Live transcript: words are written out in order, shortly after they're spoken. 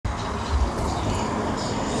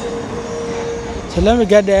So let me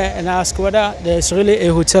get there and ask whether there's really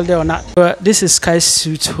a hotel there or not. This is Sky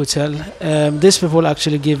Suite Hotel. These people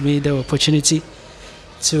actually gave me the opportunity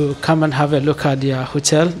to come and have a look at their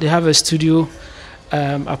hotel. They have a studio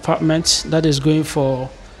apartment that is going for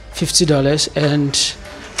 $50, and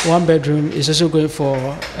one bedroom is also going for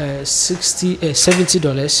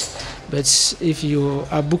 $70. But if you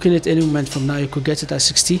are booking it any moment from now, you could get it at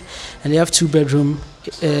 60. And they have 2 bedroom.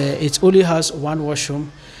 It only has 1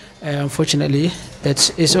 washroom. Unfortunately,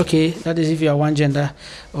 but it's okay. That is if you are one gender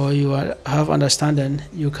or you have understanding,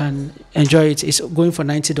 you can enjoy it. It's going for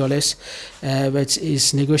 $90, but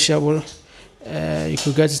it's negotiable. You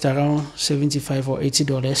could get it around $75 or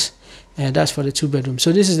 $80, and that's for the 2 bedroom.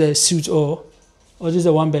 So this is the suite, or this is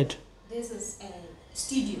the 1 bed. This is a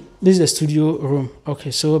studio. This is the studio room.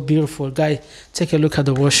 Okay, so beautiful. Guy, take a look at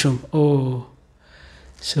the washroom. Oh,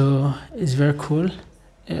 so it's very cool.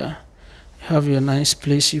 Yeah. Have your nice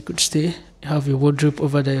place you could stay. You have your wardrobe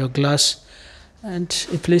over there, your glass, and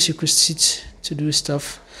a place you could sit to do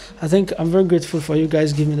stuff. I think I'm very grateful for you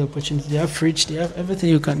guys giving me the opportunity. They have fridge, they have everything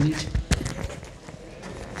you can need.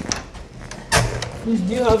 Please,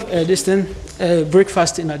 do you have this thing,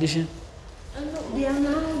 breakfast in addition? No, they are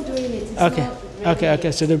now doing it. It's okay,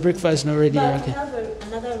 okay. So the breakfast is not ready. But Okay. we have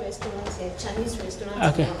another restaurant, a Chinese restaurant.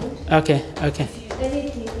 Okay, okay. Any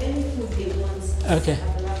food they want. Okay.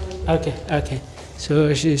 Okay.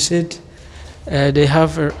 So she said they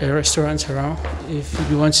have a restaurant around. If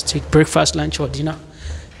you want to take breakfast, lunch, or dinner,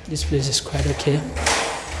 this place is quite okay.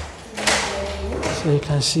 So you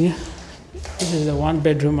can see this is the 1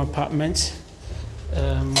 bedroom apartment.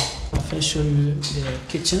 I'll show you the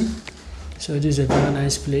kitchen. So this is a very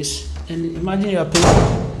nice place. And imagine you are paying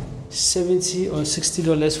 $70 or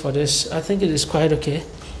 $60 for this. I think it is quite okay.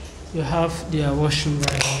 You have their washroom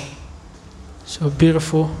right here. So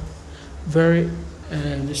beautiful. Very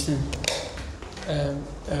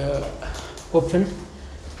open.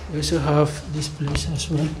 We also have this place as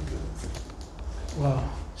well. Wow.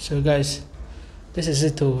 So guys, this is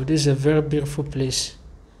it. Oh, this is a very beautiful place.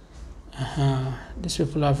 These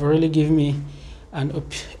people have really given me an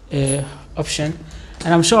option,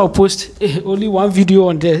 and I'm sure I'll post only one video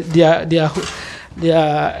on their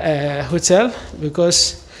hotel,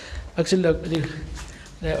 because actually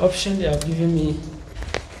the option they have given me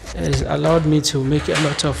has allowed me to make a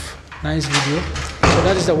lot of nice video. So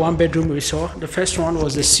that is the 1 bedroom we saw. The first one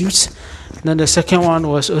was the suites, then the second one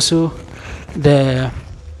was also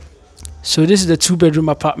so this is the 2 bedroom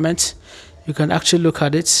apartment. You can actually look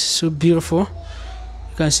at it. So beautiful.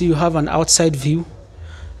 You can see you have an outside view.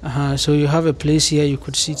 So you have a place here you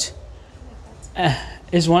could sit.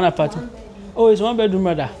 It's 1 apartment. Oh, it's 1 bedroom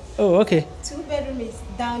rather. Oh, okay. 2 bedroom is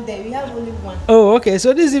down there. We have only 1. Oh, okay.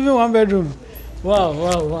 So this is even 1 bedroom.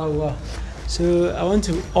 Wow. So I want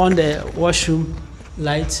to on the washroom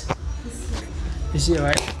light. You see,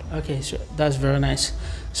 right? Okay, so that's very nice.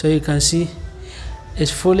 So you can see it's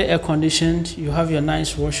fully air conditioned. You have your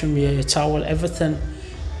nice washroom here, your towel, everything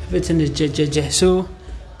is JJJ. So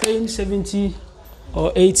paying $70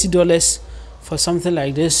 or $80 for something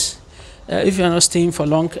like this, if you're not staying for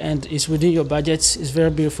long and it's within your budget, it's very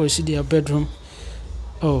beautiful. You see their bedroom.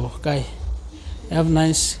 Oh, guy, you have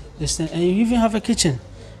nice this thing, and you even have a kitchen.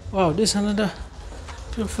 Wow, this is another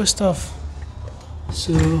beautiful stuff.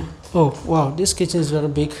 So, oh wow, this kitchen is very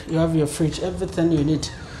big. You have your fridge, everything you need.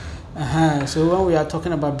 So when we are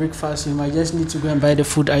talking about breakfast, you might just need to go and buy the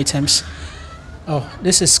food items. Oh,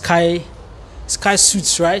 this is Sky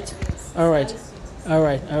Suites, right? All right.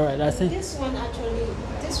 I think this one particularly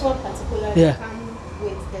comes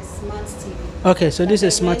with the smart TV. Okay, so this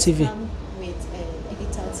is smart TV.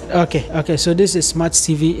 Okay, so this is smart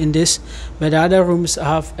TV in this, but the other rooms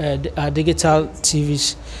have digital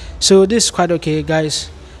TVs. So this is quite okay, guys.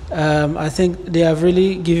 I think they have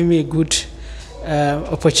really given me a good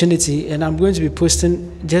opportunity, and I'm going to be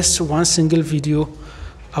posting just 1 single video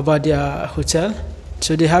about their hotel.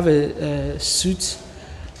 So they have a suite,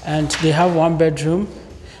 and they have 1 bedroom,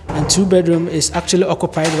 and 2 bedroom is actually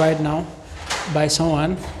occupied right now by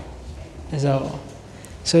someone.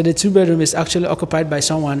 So the 2 bedroom is actually occupied by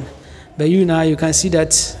someone, but you can see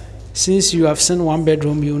that since you have seen 1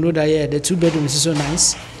 bedroom, you know that the 2 bedroom is so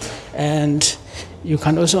nice, and you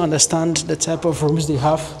can also understand the type of rooms they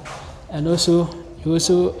have, and also you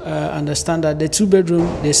understand that the 2 bedroom,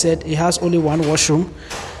 they said it has only 1 washroom,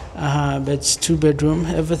 but 2 bedroom,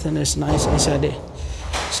 everything is nice inside there.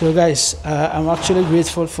 So guys, I'm actually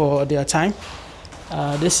grateful for their time.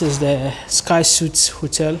 This is the Sky Suites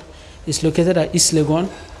Hotel. It's located at East Legon.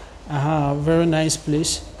 Very nice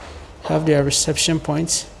place. Have their reception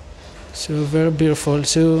points. So very beautiful.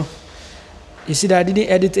 So You see that I didn't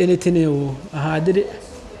edit anything. I did it.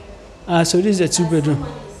 So this is a 2-bedroom.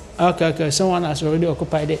 Okay. Someone has already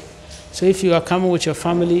occupied it. So if you are coming with your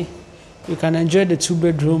family, you can enjoy the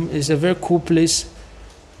 2-bedroom. It's a very cool place.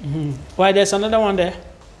 Why, there's another one there?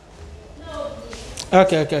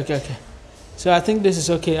 Okay. So I think this is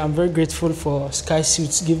okay. I'm very grateful for Sky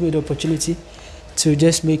Suites giving me the opportunity to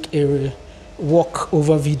just make a walk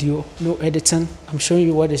over video, no editing. I'm showing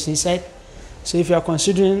you what is inside. So if you are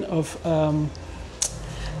considering of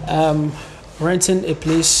renting a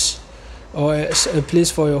place or a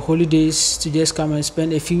place for your holidays to just come and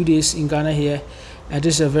spend a few days in Ghana here,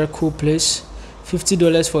 this is a very cool place.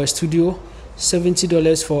 $50 for a studio,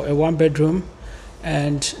 $70 for a 1-bedroom,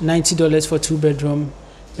 and $90 for 2-bedroom.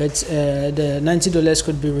 But the $90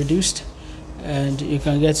 could be reduced, and you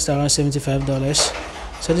can get it around $75.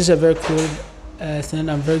 So this is a very cool thing.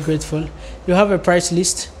 I'm very grateful. You have a price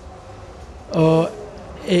list?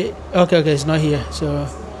 Okay, it's not here. So,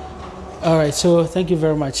 all right. So thank you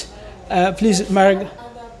very much. Please, Marg.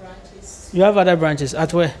 You have other branches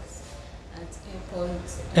at where? At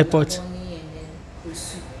Airport.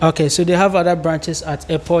 Okay, so they have other branches at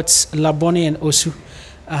airports, Labone and Osu.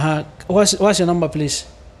 What's your number, please?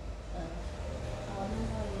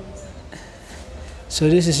 So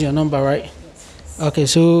this is your number, right? Okay,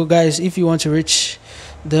 so guys, if you want to reach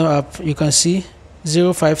them up, you can see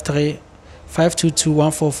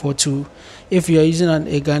 053-522-1442. If you are using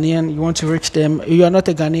a Ghanaian, you want to reach them. You are not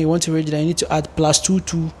a Ghanaian, you want to reach them, you need to add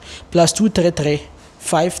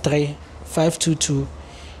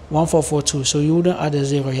 +233-522-1442. So you wouldn't add a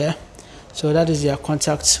 0 here. So that is their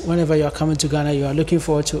contact. Whenever you are coming to Ghana, you are looking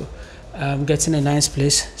forward to getting a nice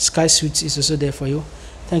place. Sky Suites is also there for you.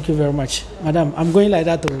 Thank you very much, madam. I'm going like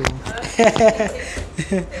that.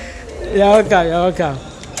 You're welcome.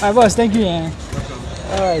 My boss, thank you. Yeah.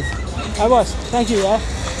 All right. My boss, thank you. Yeah.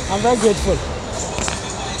 I'm very grateful.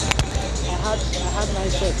 I had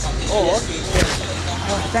nice shirts. Oh, yes.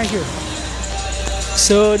 Okay. Thank you.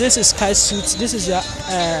 So this is Sky Suites. This is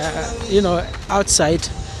outside.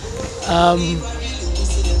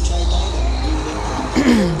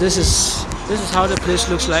 This is how the place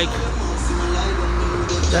looks like.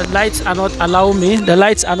 The lights are not allowing me.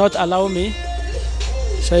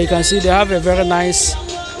 So you can see they have a very nice,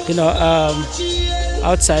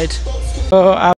 outside. So